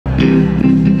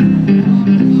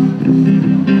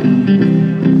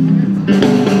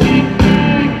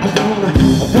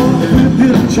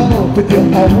With you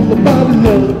all about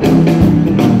love.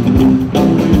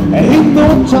 Ain't no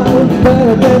time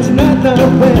better than tonight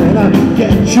now when I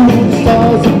get you the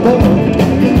stars above.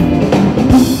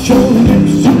 Put your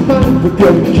lips to mine with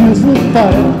your kiss of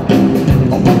fire.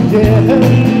 Oh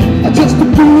yeah, just to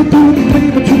be with you,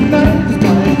 baby, tonight is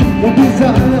my one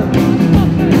desire.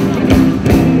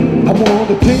 I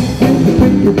wanna take you,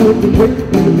 baby, with the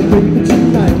baby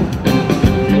tonight.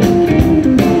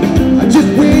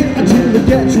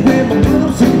 Get you in my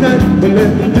arms tonight, but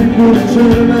everything will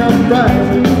turn out right.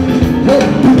 Oh,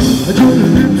 your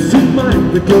lips in mine,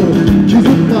 with your kiss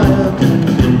of fire.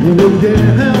 Oh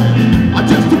yeah, I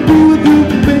just to be with you,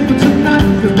 baby, tonight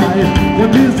is my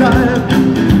one desire.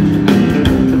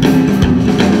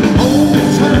 All the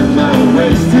time I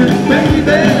wasted,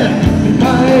 baby,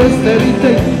 my steady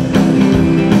day.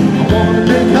 I wanna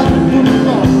make up for the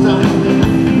lost time,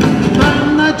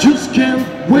 and I just can't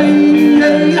wait.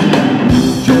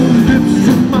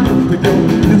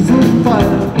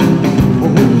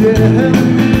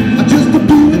 I just to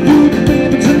be with you,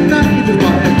 baby, tonight is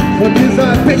my one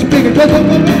desire. Pitch bigger, go, go,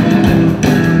 go, go.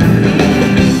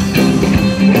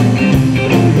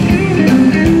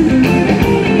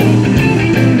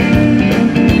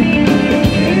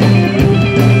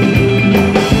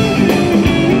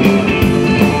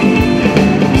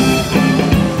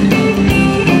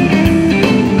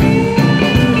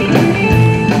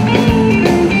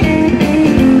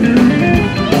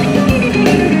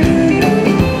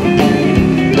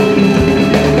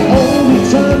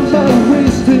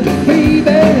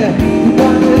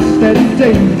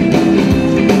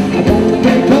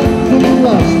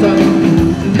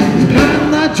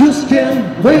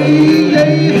 Wait,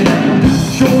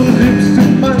 show the lips to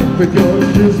mine with your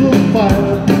kiss of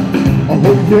fire.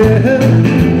 Oh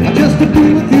yeah, I just to be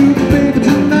with you, baby,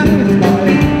 tonight is my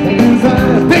one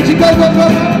desire. Bitchy, go, go, go,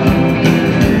 go.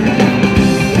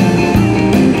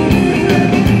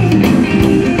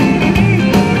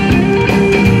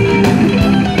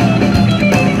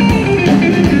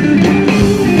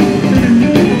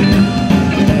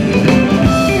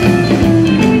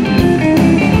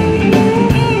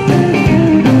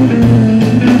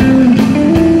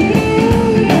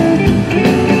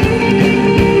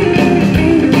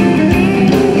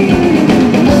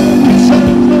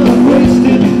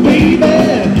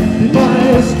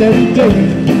 Every day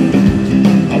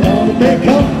I wanna make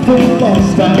up for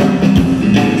lost time.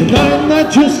 Tonight I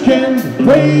just can't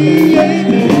wait. I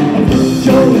put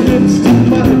your lips to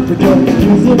mine with your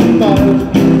kiss of fire.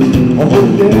 Oh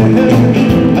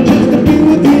yeah, I just to be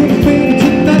with you, baby,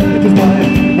 tonight is my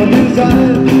one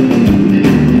desire.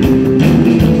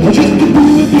 I just to be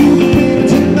with you, baby,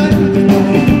 tonight is my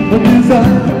one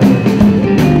desire.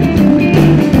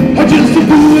 I just to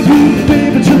be with you,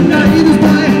 baby, tonight is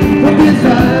my one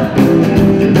desire.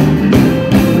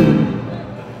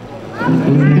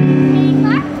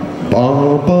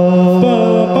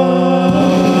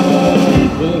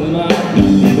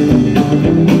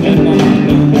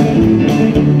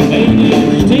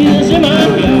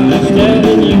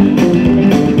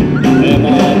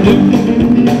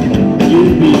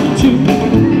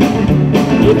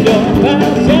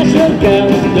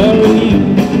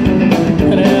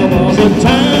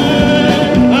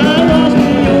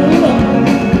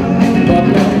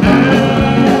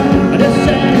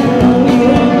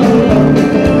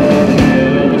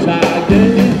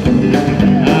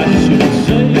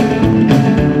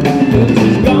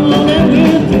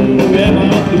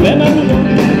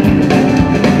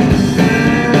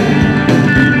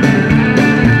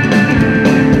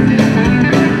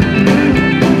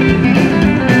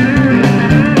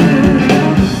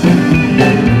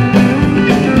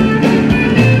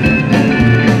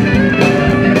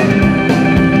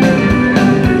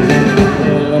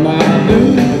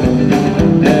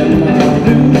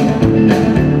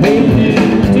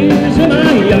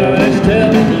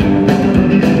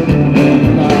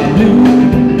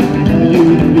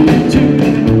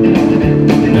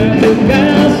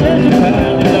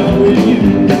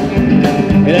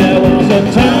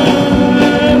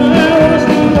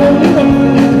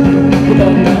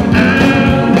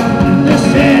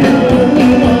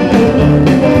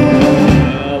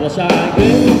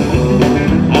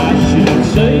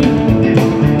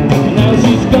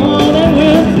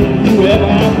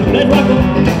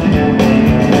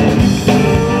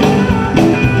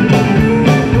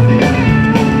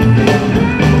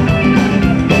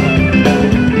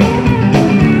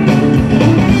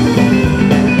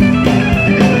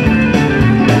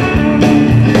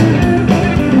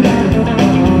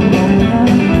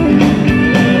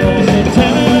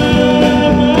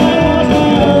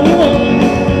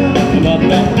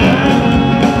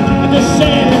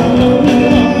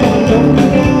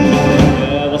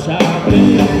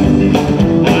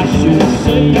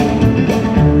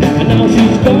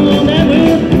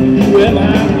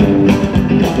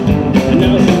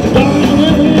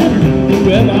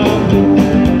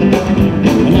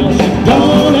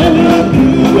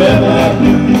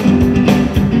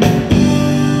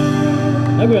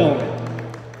 will.